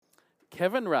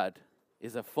Kevin Rudd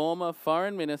is a former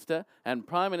Foreign Minister and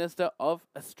Prime Minister of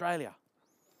Australia.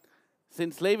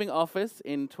 Since leaving office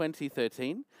in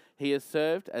 2013, he has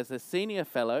served as a Senior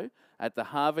Fellow at the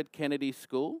Harvard Kennedy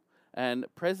School and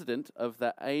President of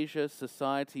the Asia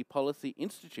Society Policy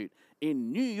Institute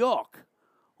in New York.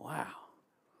 Wow.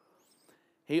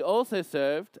 He also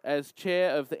served as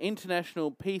Chair of the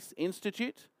International Peace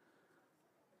Institute,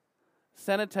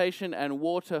 Sanitation and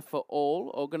Water for All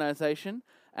organization,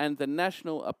 and the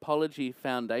National Apology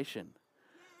Foundation.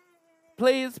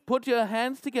 Please put your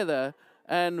hands together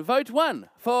and vote one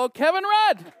for Kevin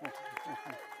Rudd.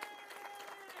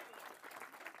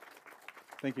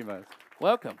 Thank you, Mose.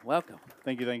 Welcome, welcome.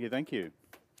 Thank you, thank you, thank you.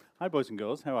 Hi, boys and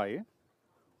girls. How are you?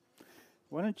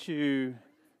 Why don't you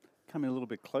come in a little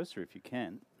bit closer if you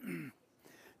can,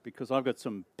 because I've got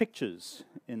some pictures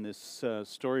in this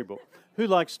storybook. Who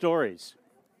likes stories?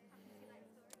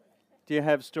 Do you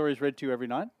have stories read to you every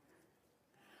night?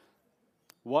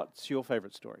 What's your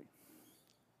favourite story?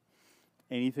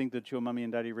 Anything that your mummy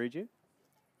and daddy read you?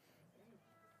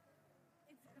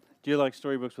 Do you like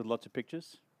storybooks with lots of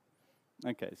pictures?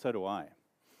 Okay, so do I.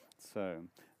 So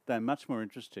they're much more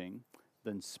interesting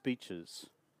than speeches.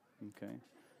 Okay,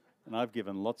 and I've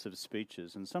given lots of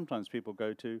speeches, and sometimes people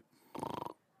go to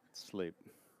sleep,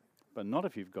 but not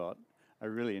if you've got a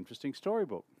really interesting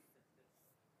storybook.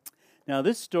 Now,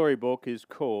 this storybook is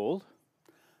called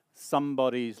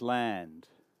Somebody's Land.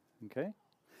 Okay,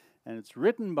 and it's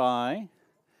written by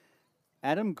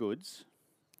Adam Goodes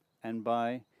and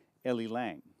by Ellie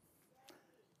Lang.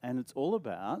 And it's all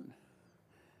about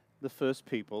the first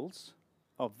peoples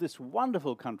of this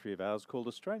wonderful country of ours called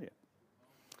Australia.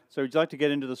 So would you like to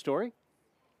get into the story?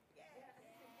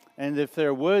 And if there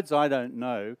are words I don't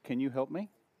know, can you help me?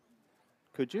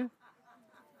 Could you?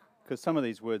 Because some of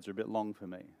these words are a bit long for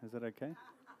me. Is that okay?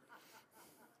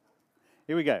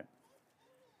 Here we go.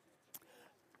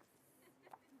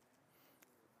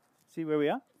 See where we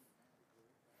are?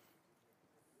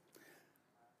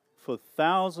 For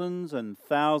thousands and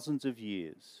thousands of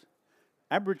years,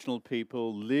 Aboriginal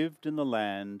people lived in the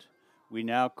land we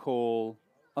now call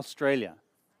Australia.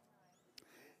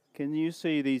 Can you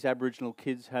see these Aboriginal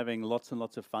kids having lots and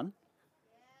lots of fun?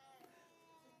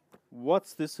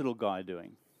 What's this little guy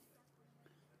doing?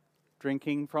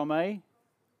 Drinking from a...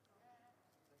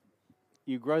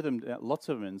 You grow them, lots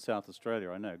of them in South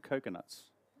Australia, I know, coconuts.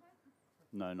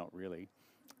 No, not really.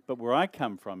 But where I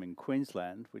come from in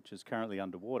Queensland, which is currently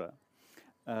underwater,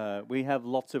 we have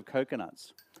lots of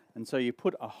coconuts. And so you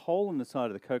put a hole in the side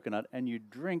of the coconut and you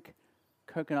drink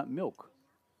coconut milk.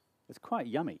 It's quite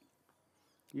yummy.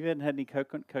 You haven't had any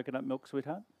coconut milk,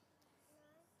 sweetheart?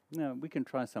 No, we can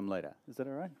try some later. Is that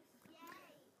all right?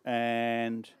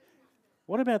 And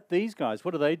what about these guys?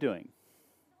 What are they doing?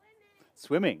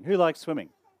 Swimming. Who likes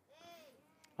swimming?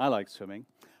 I like swimming.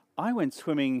 I went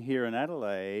swimming here in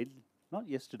Adelaide, not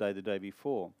yesterday, the day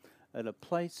before, at a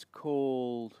place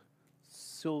called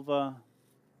Silver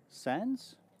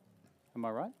Sands. Am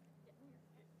I right?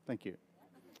 Thank you.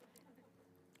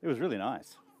 It was really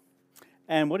nice.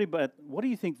 And what do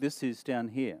you think this is down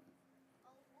here?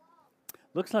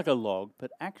 Looks like a log,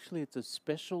 but actually it's a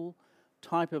special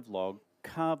type of log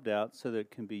carved out so that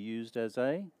it can be used as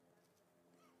a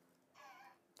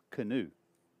canoe,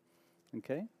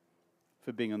 okay,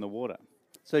 for being on the water.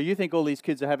 So you think all these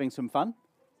kids are having some fun?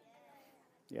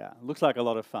 Yeah, looks like a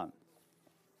lot of fun.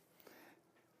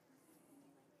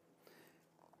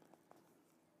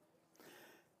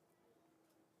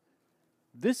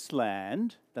 This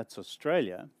land, that's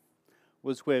Australia,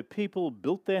 was where people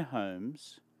built their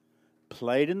homes,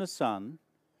 played in the sun,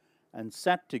 and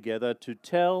sat together to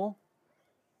tell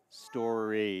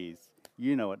stories.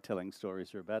 You know what telling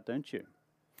stories are about, don't you?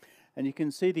 And you can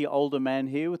see the older man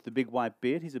here with the big white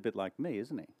beard. He's a bit like me,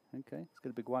 isn't he? Okay, he's got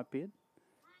a big white beard?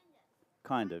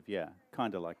 Kind of, yeah.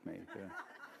 Kind of like me, yeah.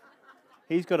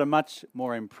 He's got a much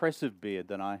more impressive beard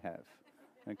than I have.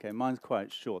 Okay, mine's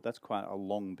quite short. That's quite a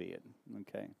long beard.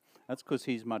 Okay, that's because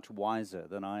he's much wiser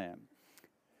than I am.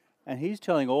 And he's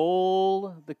telling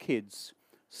all the kids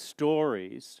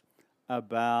stories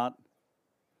about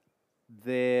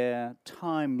their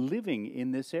time living in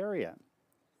this area,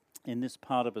 in this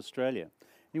part of Australia.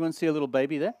 Anyone see a little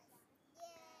baby there?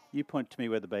 You point to me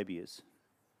where the baby is.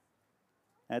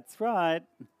 That's right.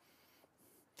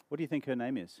 What do you think her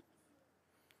name is?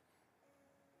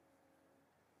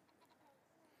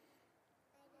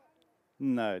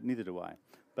 No, neither do I.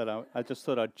 But I just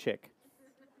thought I'd check.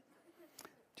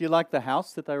 Do you like the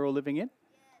house that they're all living in?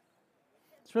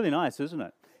 It's really nice, isn't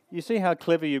it? You see how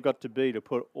clever you've got to be to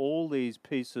put all these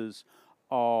pieces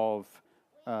of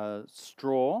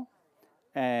straw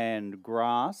and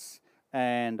grass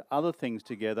and other things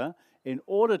together in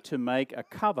order to make a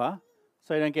cover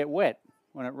so you don't get wet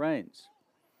when it rains.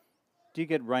 Do you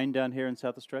get rain down here in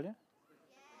South Australia?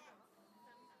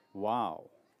 Wow.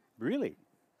 Really?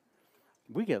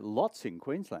 We get lots in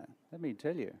Queensland, let me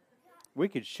tell you. We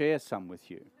could share some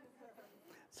with you.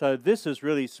 So this is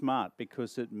really smart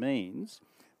because it means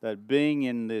that being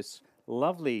in this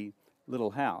lovely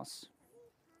little house,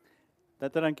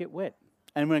 that they don't get wet.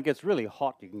 And when it gets really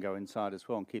hot, you can go inside as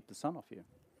well and keep the sun off you.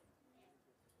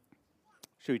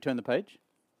 Should we turn the page?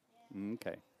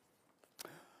 Okay.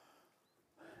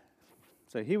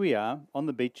 So here we are on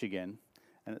the beach again,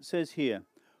 and it says here,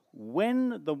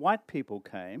 when the white people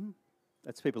came,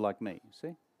 that's people like me,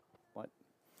 see? White.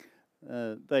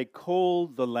 They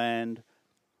called the land,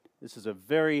 this is a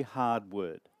very hard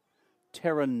word,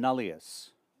 terra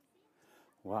nullius.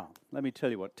 Wow, let me tell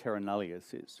you what terra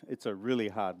nullius is. It's a really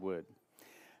hard word.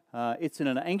 It's in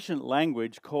an ancient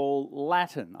language called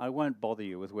Latin. I won't bother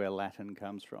you with where Latin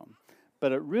comes from.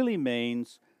 But it really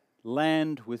means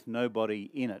land with nobody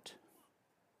in it.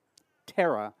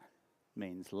 Terra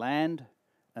means land,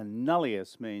 and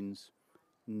nullius means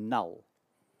null.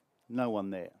 No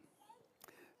one there.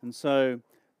 And so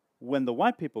when the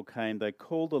white people came, they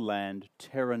called the land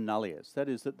terra nullius. That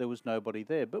is, that there was nobody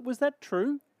there. But was that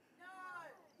true?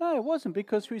 No, it wasn't,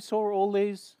 because we saw all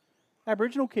these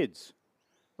Aboriginal kids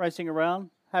racing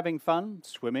around, having fun,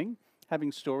 swimming,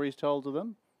 having stories told to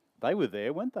them. They were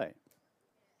there, weren't they?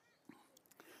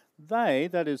 They,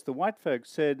 that is the white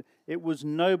folks, said it was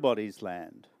nobody's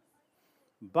land.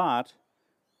 But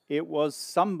it was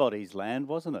somebody's land,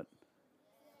 wasn't it?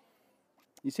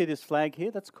 You see this flag here?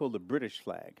 That's called the British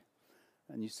flag.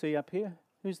 And you see up here,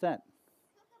 who's that?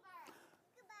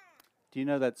 Do you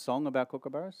know that song about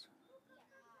kookaburras?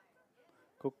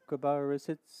 Kookaburra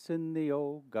sits in the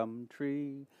old gum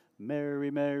tree,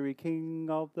 merry, merry king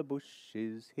of the bush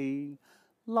is he.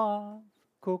 Laugh,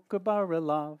 kookaburra,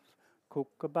 laugh,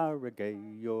 kookaburra gay,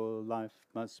 your life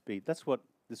must be. That's what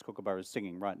this kookaburra is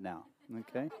singing right now,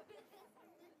 okay?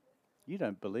 You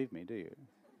don't believe me, do you?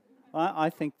 I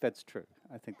think that's true.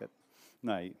 I think that,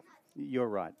 no, you're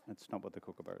right. That's not what the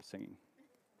kookaburra is singing.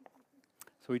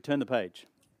 So we turn the page.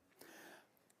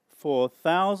 For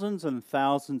thousands and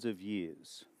thousands of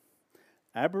years,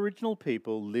 Aboriginal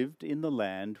people lived in the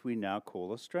land we now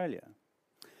call Australia.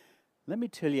 Let me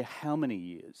tell you how many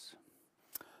years.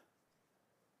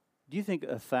 Do you think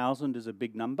 1,000 is a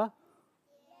big number?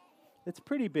 It's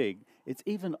pretty big. It's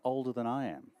even older than I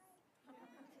am.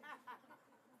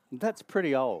 That's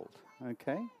pretty old,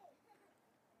 okay?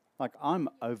 Like, I'm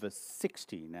over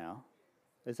 60 now.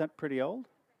 Is that pretty old?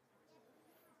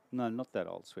 No, not that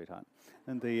old, sweetheart.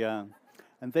 And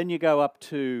then you go up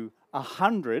to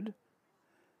 100.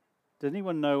 Does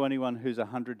anyone know anyone who's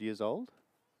 100 years old?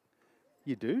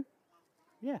 You do?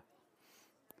 Yeah.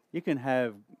 You can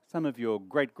have some of your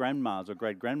great-grandmas or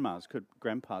great-grandmas,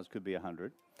 grandpas could be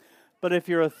 100. But if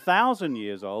you're 1,000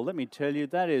 years old, let me tell you,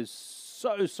 that is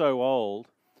so old.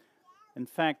 In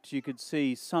fact, you could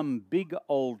see some big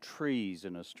old trees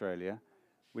in Australia,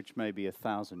 which may be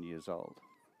 1,000 years old.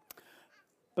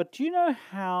 But do you know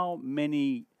how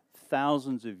many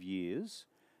thousands of years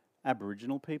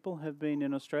Aboriginal people have been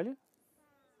in Australia?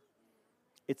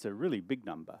 It's a really big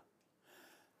number.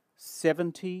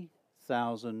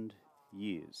 70,000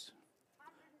 years.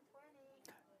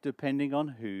 Depending on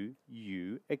who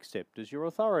you accept as your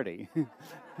authority.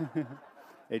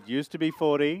 It used to be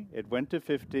 40, it went to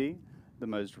 50. The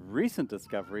most recent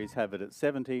discoveries have it at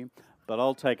 70, but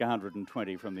I'll take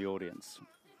 120 from the audience.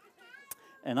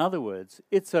 In other words,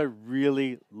 it's a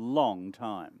really long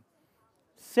time.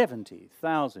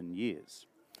 70,000 years.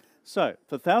 So,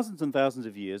 for thousands and thousands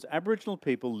of years, Aboriginal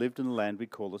people lived in the land we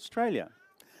call Australia.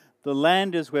 The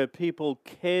land is where people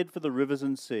cared for the rivers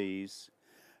and seas.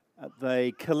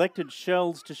 They collected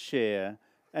shells to share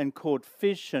and caught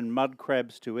fish and mud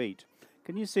crabs to eat.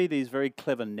 Can you see these very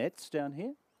clever nets down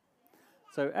here?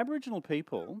 So Aboriginal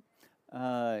people,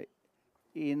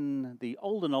 in the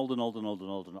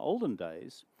olden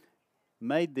days,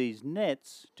 made these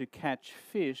nets to catch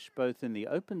fish both in the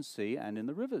open sea and in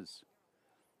the rivers.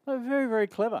 They were very, very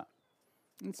clever.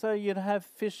 And so you'd have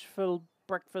fish for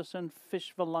breakfast and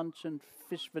fish for lunch and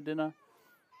fish for dinner.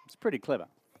 It's pretty clever.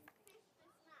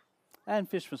 And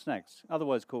fish for snacks,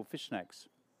 otherwise called fish snacks.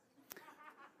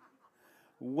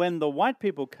 When the white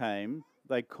people came,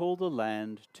 they called the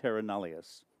land terra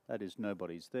nullius. That is,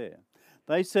 nobody's there.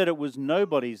 They said it was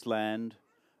nobody's land,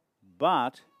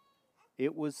 but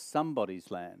it was somebody's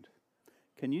land.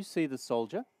 Can you see the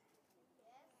soldier?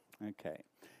 Okay.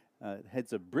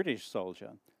 Head's a British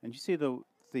soldier. And you see the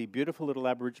beautiful little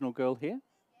Aboriginal girl here?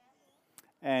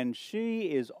 And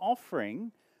she is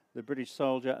offering the British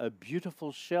soldier a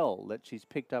beautiful shell that she's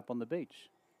picked up on the beach.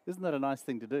 Isn't that a nice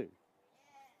thing to do?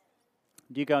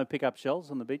 Do you go and pick up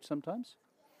shells on the beach sometimes?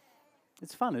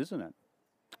 It's fun, isn't it?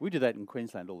 We do that in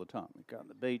Queensland all the time. We go on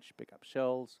the beach, pick up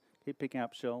shells, keep picking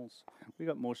up shells. We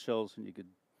got more shells than you could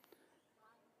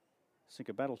sink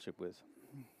a battleship with.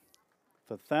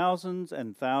 For thousands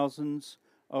and thousands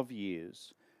of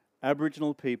years,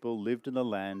 Aboriginal people lived in the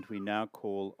land we now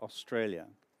call Australia.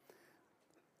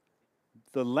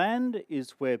 The land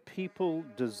is where people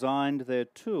designed their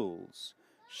tools,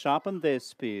 sharpened their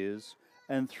spears,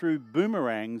 and threw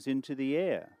boomerangs into the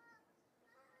air.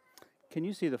 Can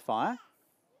you see the fire?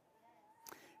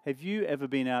 Have you ever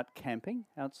been out camping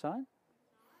outside?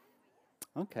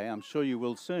 Okay, I'm sure you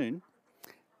will soon.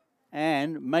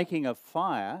 And making a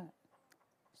fire,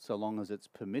 so long as it's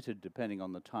permitted depending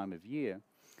on the time of year,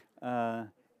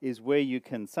 is where you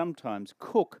can sometimes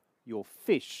cook your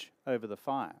fish over the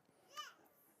fire.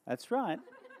 That's right.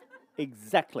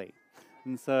 Exactly.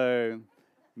 And so,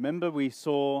 remember we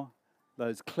saw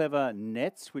those clever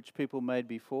nets which people made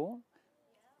before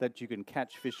that you can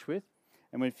catch fish with?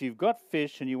 And if you've got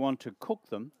fish and you want to cook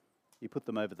them, you put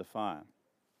them over the fire.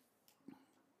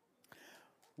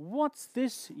 What's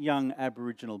this young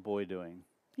Aboriginal boy doing?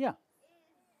 Yeah.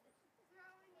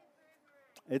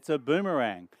 It's a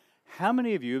boomerang. How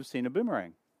many of you have seen a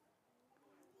boomerang?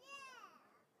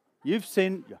 You've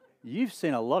seen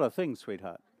a lot of things,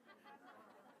 sweetheart.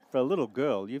 For a little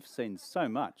girl, you've seen so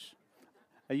much.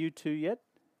 Are you 2 yet?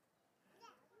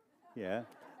 Yeah.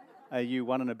 Are you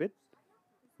 1 and a bit?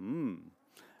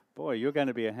 Boy, you're going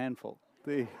to be a handful.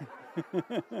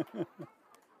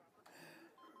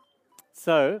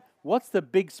 So, what's the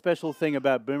big special thing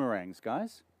about boomerangs,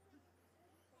 guys?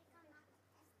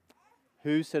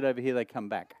 Who said over here they come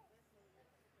back?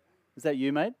 Is that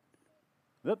you, mate?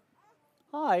 Yep.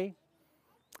 Hi.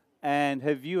 And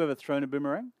have you ever thrown a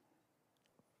boomerang?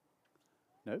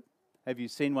 No. Have you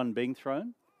seen one being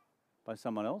thrown by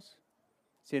someone else?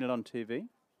 Seen it on TV?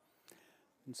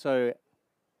 And so,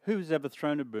 who's ever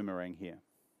thrown a boomerang here?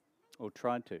 Or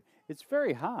tried to? It's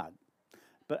very hard.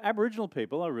 But Aboriginal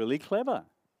people are really clever.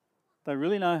 They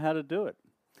really know how to do it.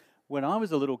 When I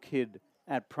was a little kid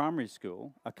at primary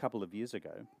school a couple of years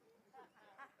ago,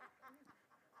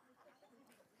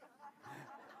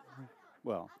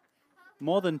 well,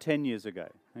 more than 10 years ago,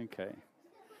 okay,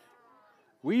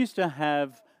 we used to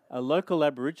have a local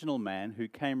Aboriginal man who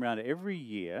came around every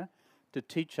year to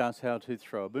teach us how to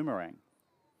throw a boomerang.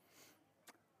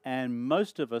 And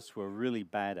most of us were really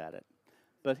bad at it.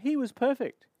 But he was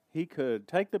perfect. He could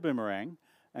take the boomerang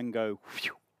and go,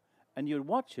 whew, and you'd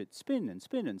watch it spin and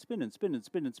spin and spin and spin and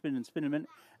spin and spin and spin a minute,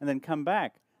 and then come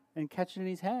back and catch it in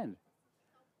his hand.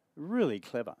 Really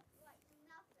clever.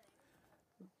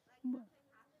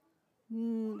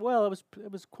 Well,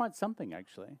 it was quite something,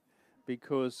 actually,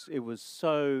 because it was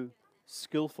so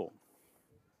skillful.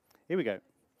 Here we go.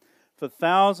 For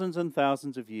thousands and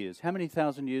thousands of years. How many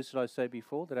thousand years did I say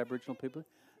before that Aboriginal people?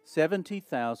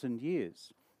 70,000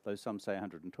 years, though some say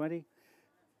 120.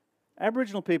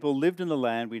 Aboriginal people lived in the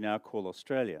land we now call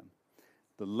Australia.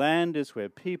 The land is where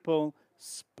people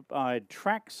spied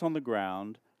tracks on the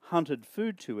ground, hunted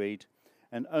food to eat,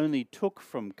 and only took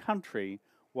from country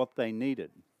what they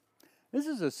needed. This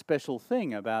is a special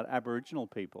thing about Aboriginal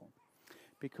people,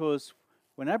 because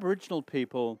when Aboriginal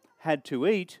people had to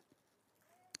eat,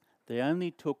 they only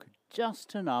took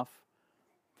just enough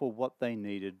for what they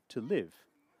needed to live.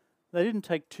 They didn't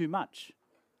take too much.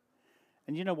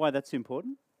 And you know why that's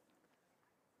important?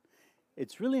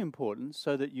 It's really important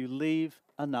so that you leave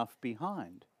enough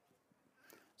behind,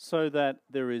 so that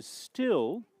there is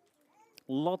still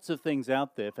lots of things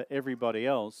out there for everybody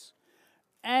else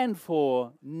and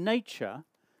for nature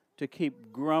to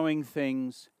keep growing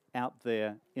things out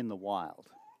there in the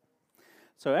wild.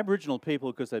 So Aboriginal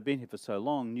people, because they've been here for so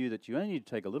long, knew that you only need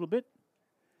to take a little bit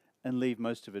and leave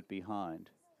most of it behind,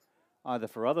 either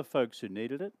for other folks who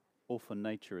needed it or for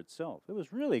nature itself. It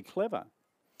was really clever.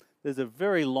 There's a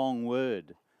very long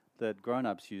word that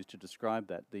grown-ups use to describe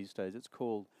that these days. It's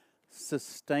called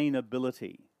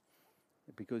sustainability,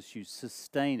 because you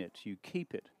sustain it, you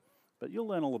keep it. But you'll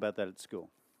learn all about that at school.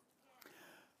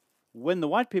 When the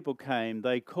white people came,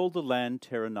 they called the land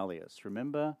Terra Nullius.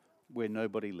 Remember, where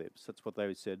nobody lives. That's what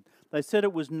they said. They said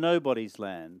it was nobody's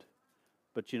land.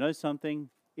 But you know something?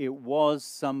 It was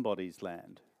somebody's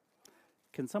land.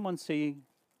 Can someone see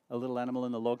a little animal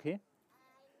in the log here?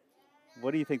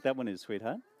 What do you think that one is,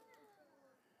 sweetheart?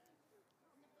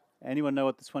 Anyone know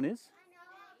what this one is?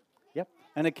 Yep.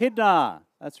 An echidna.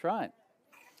 That's right.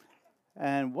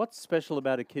 And what's special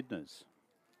about echidnas?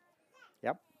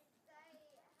 Yep.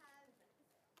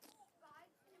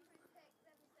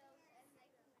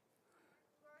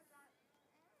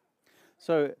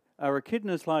 So are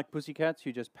echidnas like pussycats?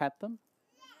 You just pat them?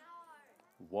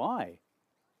 Why?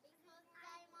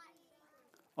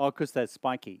 Oh, because they're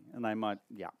spiky and they might,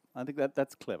 yeah. I think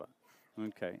that's clever.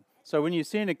 Okay. So when you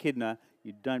see an echidna,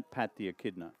 you don't pat the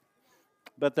echidna.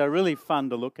 But they're really fun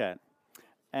to look at.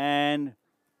 And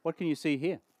what can you see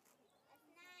here?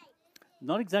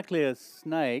 Not exactly a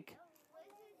snake.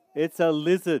 It's a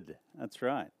lizard. That's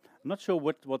right. I'm not sure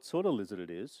what sort of lizard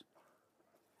it is.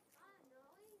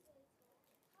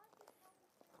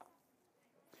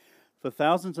 For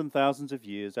thousands and thousands of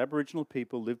years, Aboriginal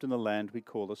people lived in the land we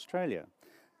call Australia.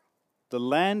 The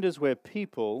land is where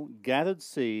people gathered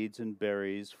seeds and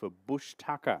berries for bush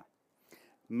tucker,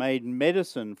 made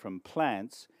medicine from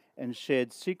plants, and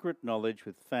shared secret knowledge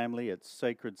with family at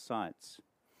sacred sites.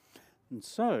 And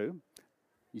so,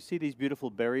 you see these beautiful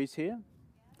berries here?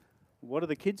 What are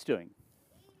the kids doing?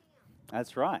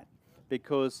 That's right,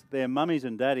 because their mummies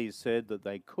and daddies said that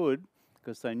they could,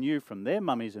 because they knew from their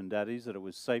mummies and daddies that it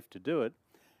was safe to do it,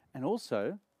 and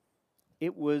also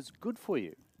it was good for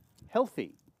you,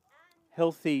 healthy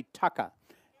tucker.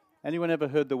 Anyone ever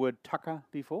heard the word tucker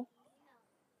before?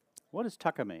 What does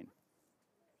tucker mean?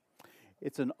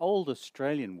 It's an old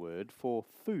Australian word for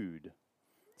food.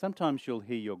 Sometimes you'll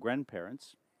hear your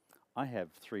grandparents, I have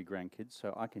 3 grandkids,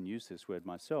 so I can use this word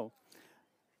myself,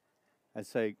 I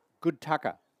say, good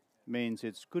tucker means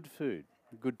it's good food,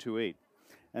 good to eat.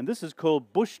 And this is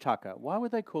called bush tucker. Why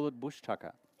would they call it bush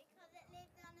tucker? Because it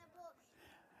lives on a bush.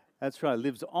 That's right, it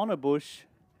lives on a bush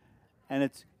and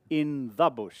it's in the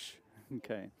bush.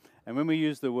 Okay. And when we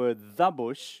use the word the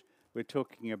bush, we're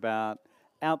talking about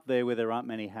out there where there aren't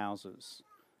many houses,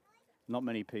 not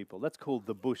many people. That's called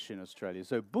the bush in Australia.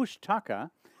 So bush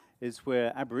tucker is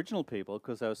where Aboriginal people,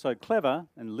 because they were so clever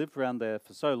and lived around there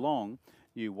for so long,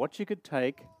 knew what you could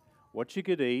take, what you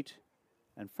could eat,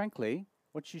 and frankly,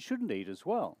 what you shouldn't eat as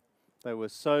well. They were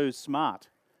so smart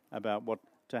about what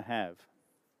to have.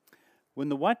 When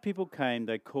the white people came,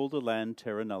 they called the land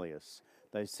Terra Nullius.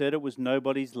 They said it was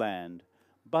nobody's land,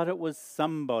 but it was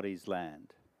somebody's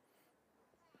land.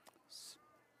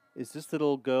 Is this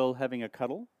little girl having a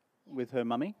cuddle with her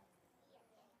mummy?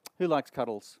 Who likes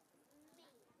cuddles?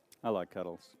 I like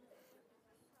cuddles.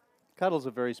 Cuddles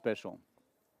are very special.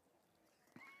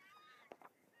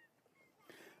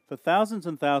 For thousands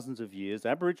and thousands of years,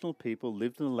 Aboriginal people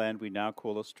lived in the land we now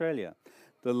call Australia.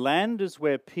 The land is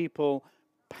where people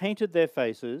painted their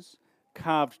faces,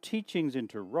 carved teachings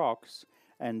into rocks,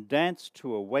 and danced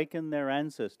to awaken their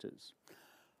ancestors.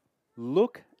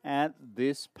 Look at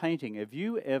this painting. Have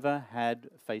you ever had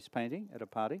face painting at a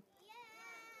party?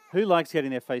 Yeah. Who likes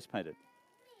getting their face painted?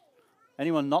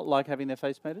 Anyone not like having their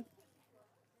face painted?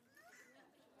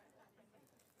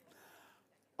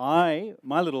 My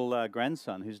little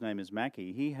grandson, whose name is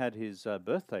Mackie, he had his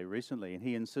birthday recently and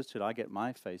he insisted I get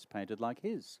my face painted like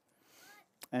his.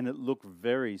 And it looked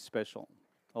very special,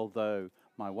 although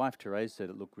my wife Therese said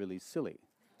it looked really silly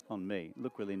on me. It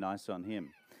looked really nice on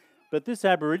him. But this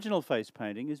Aboriginal face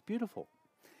painting is beautiful.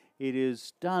 It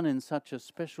is done in such a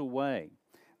special way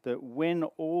that when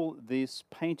all this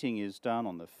painting is done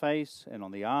on the face and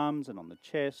on the arms and on the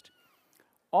chest,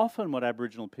 often what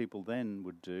Aboriginal people then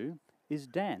would do is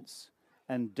dance,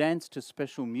 and dance to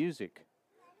special music,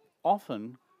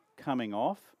 often coming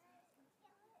off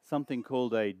something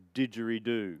called a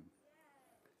didgeridoo,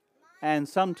 and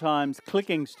sometimes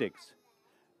clicking sticks.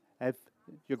 Have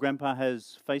your grandpa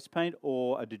has face paint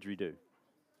or a didgeridoo?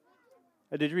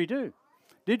 A didgeridoo.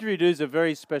 Didgeridoo is a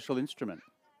very special instrument.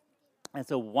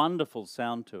 It's a wonderful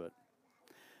sound to it.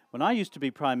 When I used to be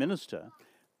Prime Minister,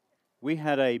 we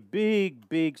had a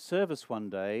big service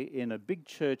one day in a big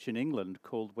church in England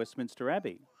called Westminster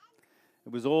Abbey.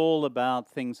 It was all about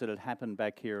things that had happened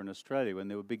back here in Australia when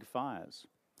there were big fires.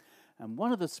 And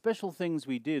one of the special things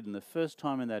we did in the first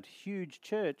time in that huge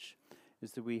church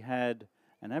is that we had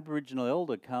an Aboriginal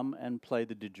elder come and play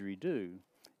the didgeridoo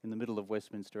in the middle of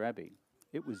Westminster Abbey.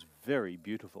 It was very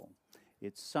beautiful.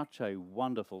 It's such a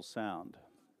wonderful sound.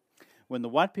 When the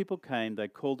white people came, they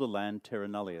called the land Terra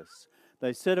Nullius.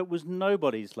 They said it was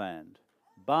nobody's land,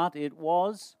 but it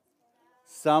was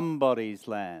somebody's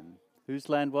land. Whose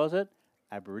land was it?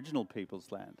 Aboriginal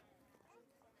people's land.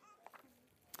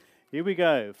 Here we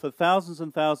go. For thousands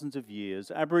and thousands of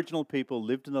years, Aboriginal people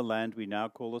lived in the land we now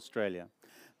call Australia.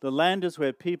 The land is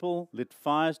where people lit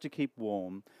fires to keep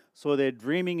warm, saw their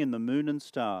dreaming in the moon and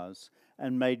stars,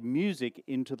 and made music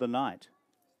into the night.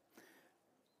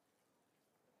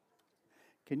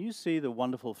 Can you see the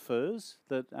wonderful furs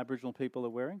that Aboriginal people are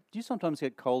wearing? Do you sometimes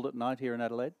get cold at night here in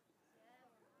Adelaide?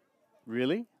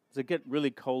 Really? Does it get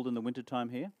really cold in the wintertime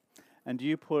here? And do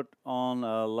you put on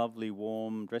a lovely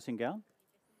warm dressing gown?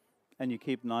 and you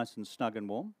keep nice and snug and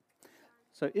warm.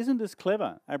 So isn't this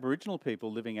clever? Aboriginal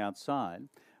people living outside,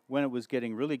 when it was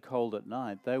getting really cold at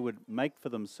night, they would make for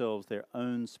themselves their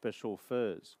own special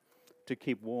furs to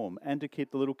keep warm and to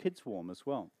keep the little kids warm as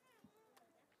well.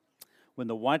 When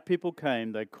the white people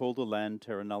came, they called the land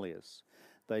Terra Nullius.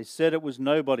 They said it was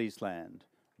nobody's land,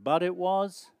 but it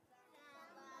was.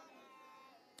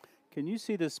 Can you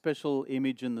see this special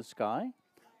image in the sky?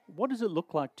 What does it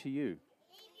look like to you?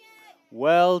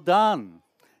 Well done.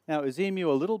 Now, is emu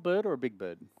a little bird or a big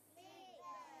bird?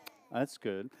 That's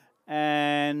good.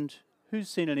 And who's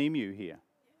seen an emu here?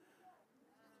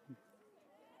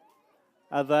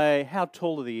 How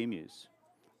tall are the emus?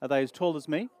 Are they as tall as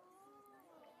me?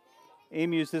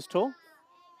 Emus this tall?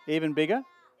 Even bigger?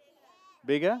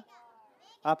 Bigger?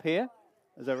 Up here?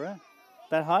 Is that right?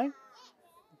 That high?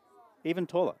 Even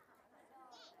taller.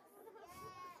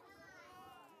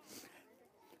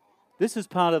 This is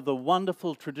part of the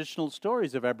wonderful traditional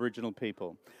stories of Aboriginal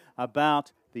people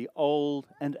about the old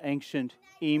and ancient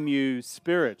emu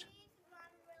spirit.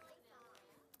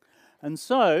 And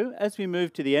so, as we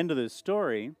move to the end of this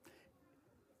story,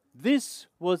 this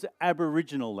was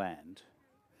Aboriginal land.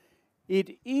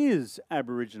 It is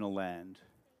Aboriginal land,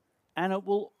 and it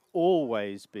will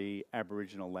always be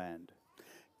Aboriginal land.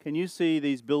 Can you see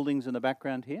these buildings in the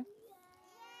background here?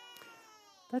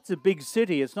 That's a big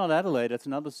city. It's not Adelaide, it's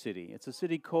another city. It's a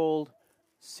city called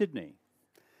Sydney.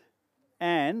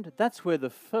 And that's where the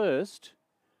first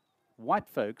white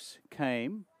folks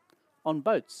came on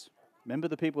boats. Remember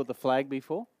the people with the flag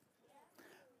before?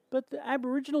 But the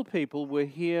Aboriginal people were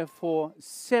here for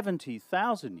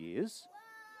 70,000 years.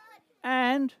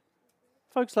 And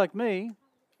folks like me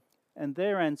and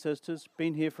their ancestors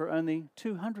been here for only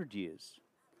 200 years.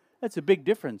 That's a big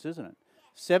difference, isn't it?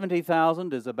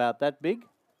 70,000 is about that big,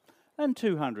 and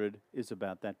 200 is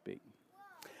about that big.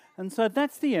 And so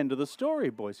that's the end of the story,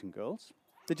 boys and girls.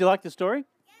 Did you like the story?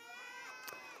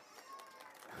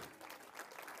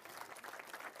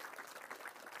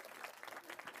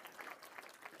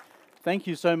 Thank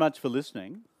you so much for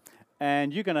listening.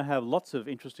 And you're going to have lots of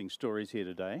interesting stories here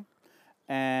today.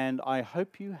 And I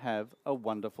hope you have a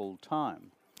wonderful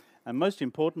time. And most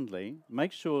importantly,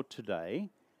 make sure today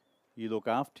you look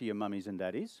after your mummies and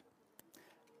daddies.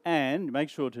 And make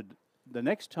sure the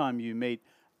next time you meet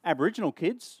Aboriginal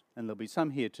kids, and there'll be some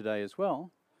here today as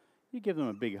well, you give them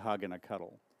a big hug and a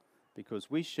cuddle, because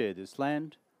we share this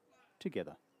land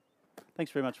together.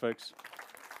 Thanks very much, folks.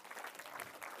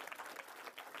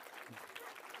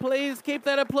 Please keep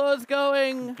that applause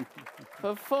going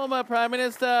for former Prime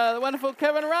Minister, the wonderful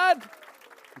Kevin Rudd.